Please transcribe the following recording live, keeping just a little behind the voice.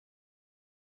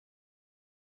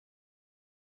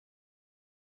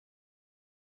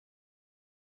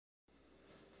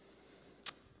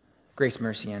Grace,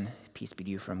 mercy, and peace be to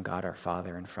you from God our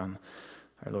Father and from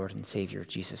our Lord and Savior,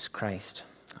 Jesus Christ.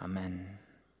 Amen.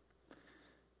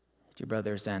 Dear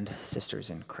brothers and sisters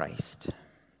in Christ,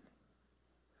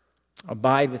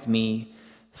 abide with me,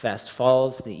 fast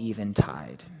falls the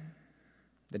eventide.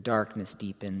 The darkness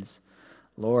deepens,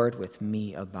 Lord, with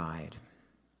me abide.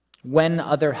 When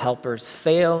other helpers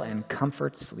fail and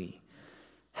comforts flee,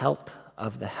 help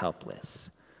of the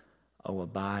helpless, oh,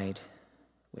 abide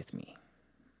with me.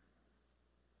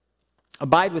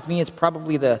 Abide with me is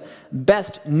probably the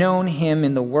best known hymn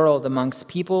in the world amongst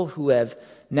people who have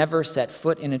never set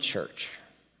foot in a church.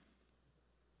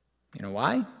 You know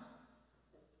why?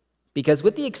 Because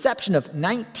with the exception of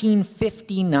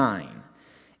 1959,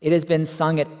 it has been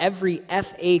sung at every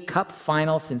FA Cup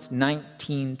final since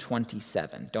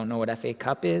 1927. Don't know what FA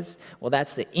Cup is? Well,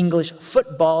 that's the English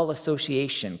Football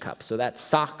Association Cup, so that's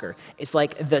soccer. It's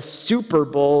like the Super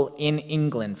Bowl in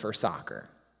England for soccer.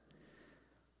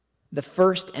 The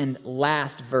first and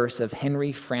last verse of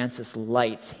Henry Francis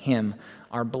Light's hymn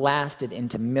are blasted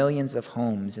into millions of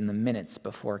homes in the minutes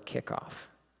before kickoff.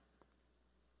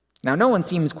 Now, no one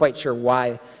seems quite sure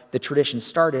why the tradition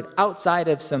started, outside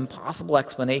of some possible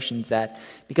explanations that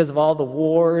because of all the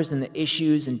wars and the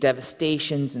issues and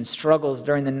devastations and struggles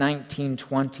during the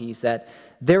 1920s, that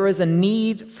there was a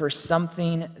need for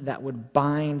something that would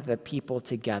bind the people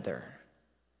together.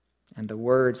 And the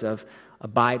words of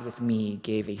 "Abide with me"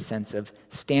 gave a sense of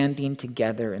standing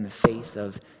together in the face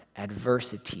of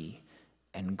adversity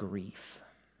and grief.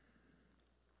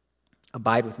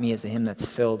 Abide with me is a hymn that's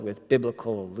filled with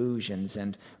biblical allusions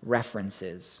and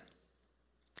references.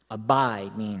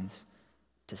 Abide means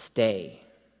to stay,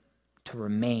 to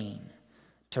remain,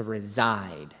 to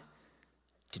reside,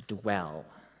 to dwell.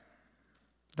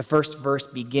 The first verse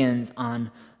begins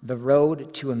on the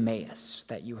road to Emmaus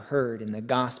that you heard in the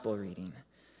gospel reading.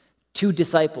 Two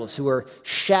disciples who are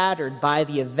shattered by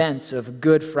the events of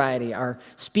Good Friday are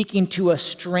speaking to a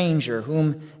stranger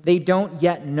whom they don't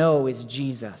yet know is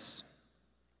Jesus,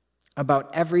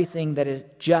 about everything that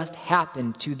had just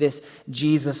happened to this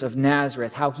Jesus of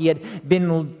Nazareth, how he had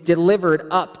been delivered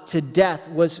up to death,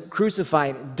 was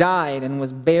crucified, died, and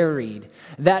was buried,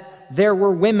 that there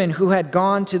were women who had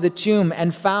gone to the tomb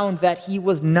and found that he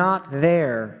was not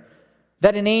there,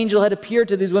 that an angel had appeared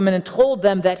to these women and told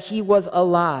them that he was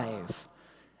alive,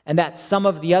 and that some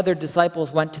of the other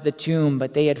disciples went to the tomb,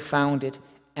 but they had found it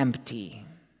empty.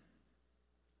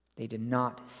 They did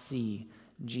not see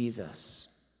Jesus.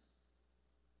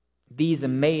 These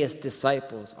Emmaus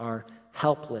disciples are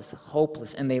helpless,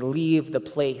 hopeless, and they leave the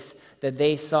place that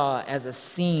they saw as a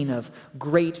scene of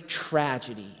great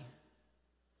tragedy.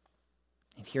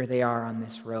 And here they are on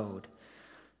this road.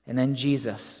 And then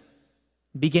Jesus,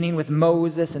 beginning with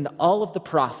Moses and all of the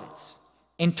prophets,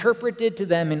 interpreted to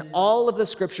them in all of the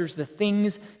scriptures the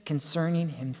things concerning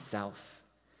himself.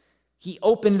 He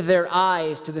opened their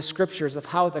eyes to the scriptures of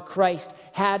how the Christ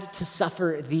had to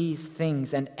suffer these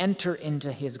things and enter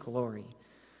into his glory,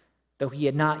 though he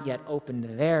had not yet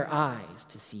opened their eyes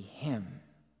to see him.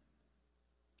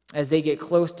 As they get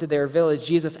close to their village,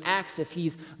 Jesus asks if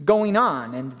he's going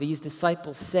on, and these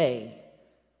disciples say,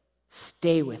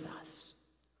 "Stay with us,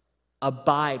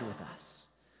 abide with us,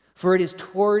 for it is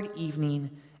toward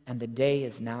evening, and the day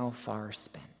is now far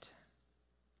spent."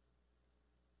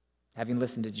 Having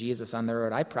listened to Jesus on the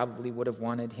road, I probably would have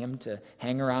wanted him to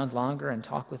hang around longer and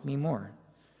talk with me more.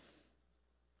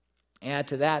 Add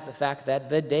to that the fact that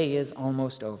the day is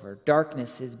almost over.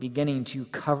 Darkness is beginning to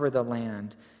cover the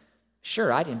land.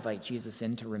 Sure, I'd invite Jesus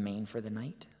in to remain for the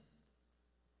night.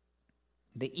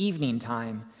 The evening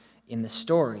time in the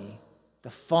story, the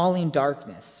falling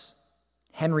darkness,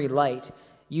 Henry Light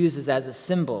uses as a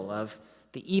symbol of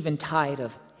the eventide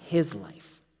of his life.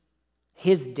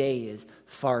 His day is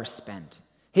far spent.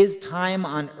 His time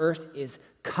on earth is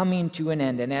coming to an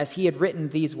end. And as he had written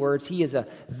these words, he is a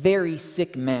very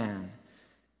sick man,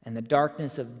 and the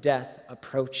darkness of death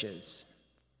approaches.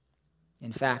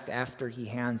 In fact, after he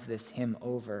hands this hymn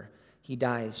over, he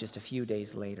dies just a few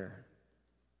days later.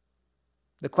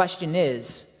 The question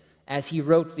is, as he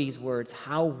wrote these words,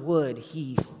 how would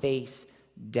he face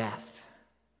death?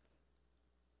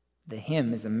 The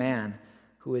hymn is a man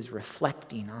who is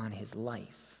reflecting on his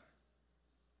life.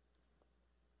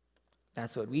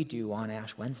 That's what we do on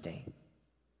Ash Wednesday.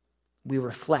 We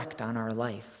reflect on our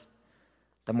life,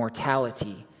 the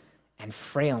mortality and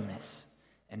frailness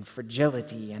and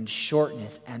fragility and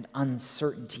shortness and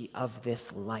uncertainty of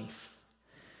this life.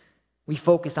 We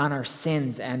focus on our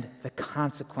sins and the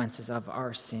consequences of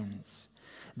our sins,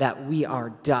 that we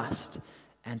are dust,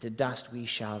 and to dust we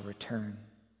shall return.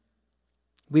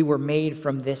 We were made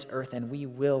from this earth, and we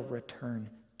will return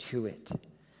to it,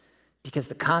 because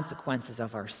the consequences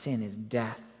of our sin is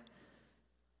death,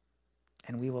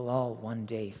 and we will all one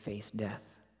day face death.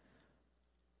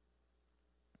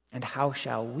 And how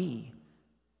shall we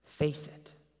face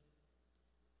it?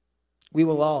 We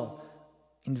will all,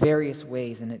 in various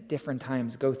ways and at different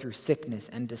times, go through sickness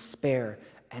and despair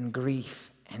and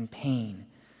grief and pain,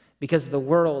 because the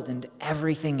world and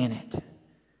everything in it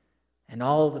and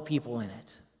all the people in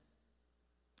it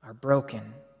are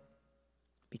broken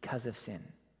because of sin.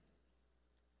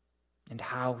 And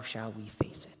how shall we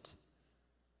face it?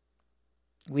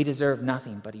 We deserve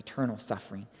nothing but eternal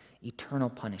suffering, eternal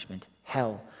punishment,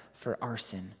 hell for our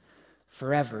sin,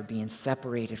 forever being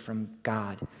separated from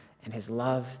God and his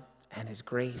love and his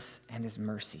grace and his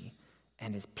mercy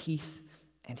and his peace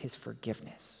and his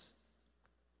forgiveness.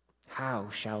 How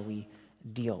shall we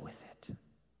deal with it?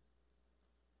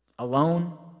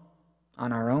 Alone,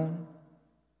 on our own?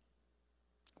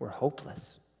 We're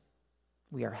hopeless.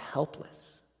 We are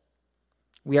helpless.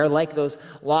 We are like those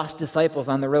lost disciples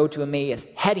on the road to Emmaus,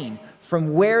 heading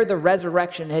from where the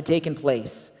resurrection had taken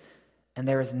place. And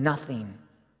there is nothing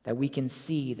that we can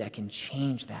see that can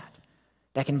change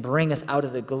that can bring us out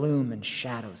of the gloom and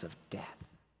shadows of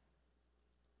death.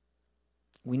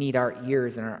 We need our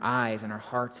ears and our eyes and our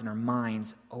hearts and our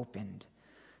minds opened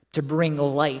to bring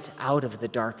light out of the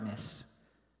darkness,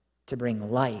 to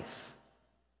bring life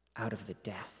out of the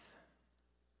death.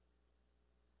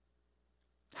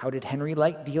 How did Henry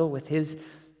Light deal with his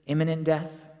imminent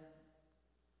death?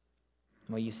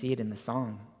 Well, you see it in the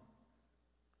song.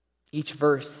 Each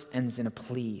verse ends in a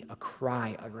plea, a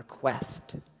cry, a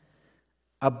request.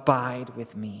 Abide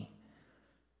with me.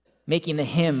 Making the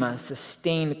hymn a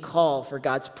sustained call for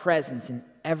God's presence in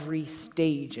every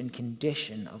stage and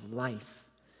condition of life.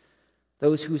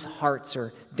 Those whose hearts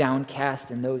are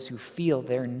downcast and those who feel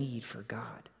their need for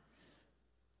God.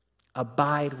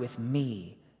 Abide with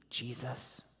me,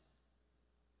 Jesus.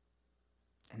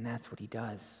 And that's what he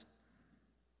does.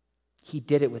 He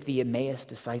did it with the Emmaus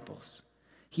disciples.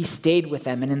 He stayed with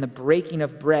them, and in the breaking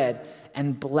of bread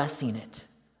and blessing it,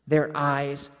 their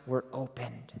eyes were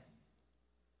opened,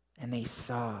 and they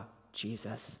saw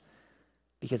Jesus,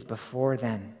 because before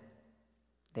then,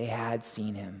 they had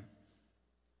seen him,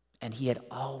 and he had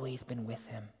always been with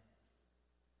him,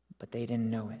 but they didn't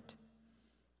know it.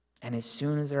 And as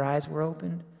soon as their eyes were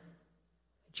opened,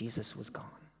 Jesus was gone.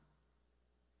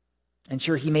 And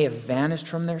sure, he may have vanished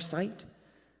from their sight,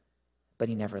 but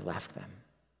he never left them.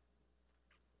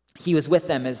 He was with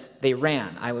them as they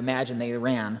ran. I imagine they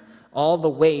ran all the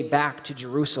way back to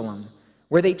Jerusalem,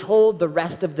 where they told the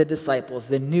rest of the disciples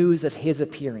the news of his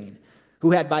appearing,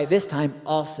 who had by this time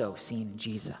also seen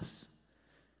Jesus.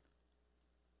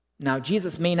 Now,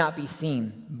 Jesus may not be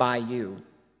seen by you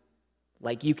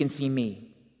like you can see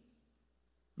me,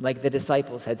 like the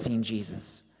disciples had seen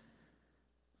Jesus.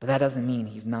 But that doesn't mean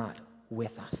he's not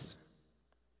with us.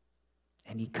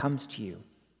 And he comes to you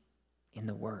in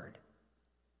the Word.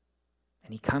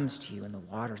 And he comes to you in the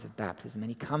waters of baptism. And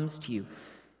he comes to you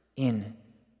in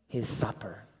his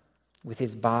supper with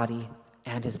his body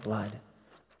and his blood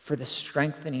for the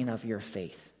strengthening of your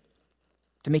faith,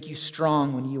 to make you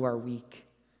strong when you are weak,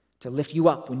 to lift you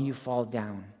up when you fall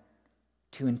down,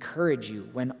 to encourage you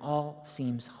when all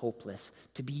seems hopeless,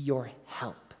 to be your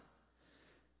help,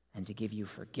 and to give you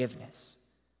forgiveness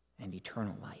and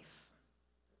eternal life.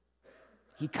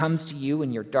 He comes to you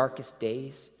in your darkest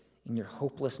days, in your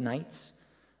hopeless nights,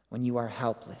 when you are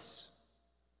helpless,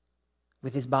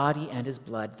 with his body and his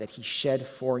blood that he shed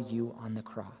for you on the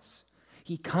cross.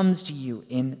 He comes to you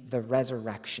in the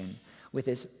resurrection with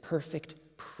his perfect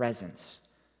presence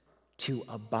to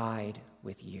abide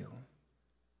with you.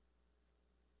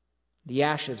 The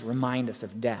ashes remind us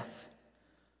of death,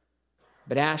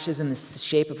 but ashes in the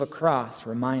shape of a cross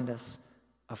remind us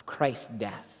of Christ's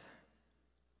death.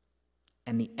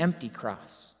 And the empty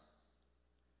cross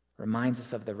reminds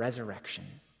us of the resurrection,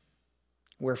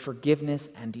 where forgiveness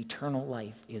and eternal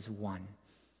life is one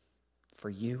for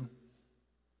you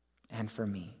and for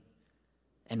me,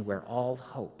 and where all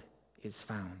hope is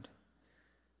found.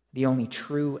 The only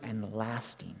true and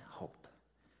lasting hope,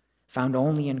 found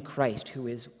only in Christ, who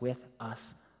is with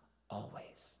us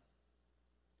always.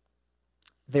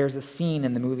 There's a scene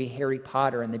in the movie Harry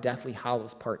Potter and the Deathly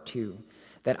Hallows Part 2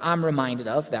 that I'm reminded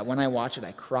of, that when I watch it,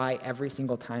 I cry every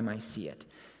single time I see it.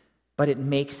 But it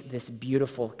makes this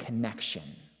beautiful connection.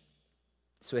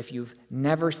 So if you've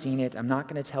never seen it, I'm not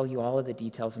going to tell you all of the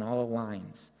details and all the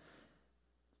lines,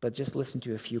 but just listen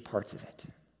to a few parts of it.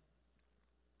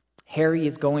 Harry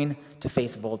is going to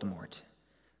face Voldemort,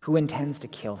 who intends to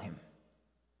kill him.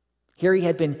 Harry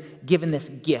had been given this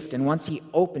gift, and once he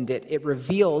opened it, it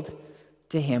revealed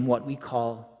to him what he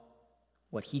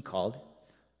called,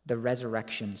 the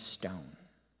resurrection stone.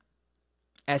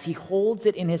 As he holds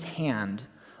it in his hand,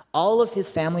 all of his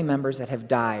family members that have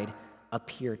died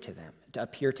appear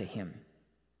to him.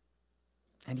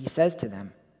 And he says to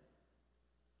them,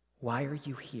 "Why are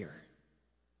you here?"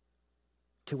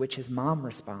 To which his mom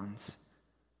responds,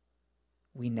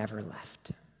 "We never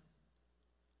left."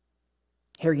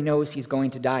 Harry knows he's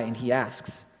going to die, and he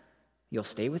asks, "You'll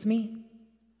stay with me?"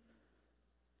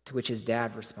 To which his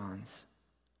dad responds,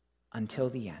 "Until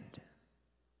the end."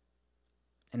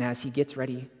 And as he gets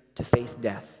ready to face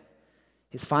death,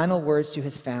 his final words to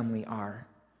his family are,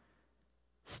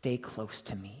 "Stay close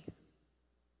to me."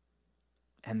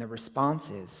 And the response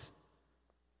is,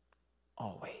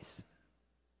 "Always."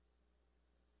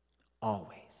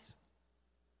 Always.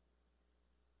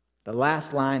 The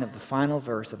last line of the final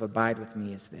verse of Abide With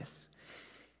Me is this: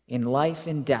 "In life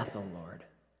and death, O Lord,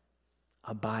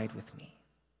 abide with me."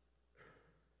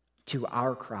 To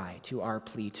our cry, to our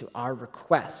plea, to our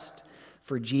request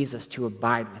for Jesus to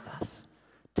abide with us,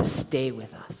 to stay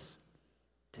with us,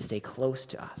 to stay close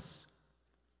to us,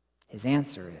 his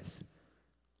answer is,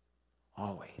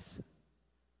 "Always,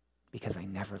 because I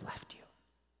never left you."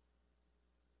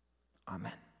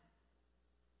 Amen.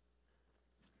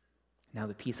 Now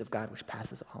the peace of God, which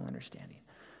passes all understanding,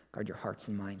 guard your hearts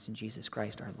and minds in Jesus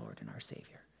Christ, our Lord and our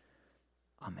Savior.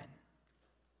 Amen.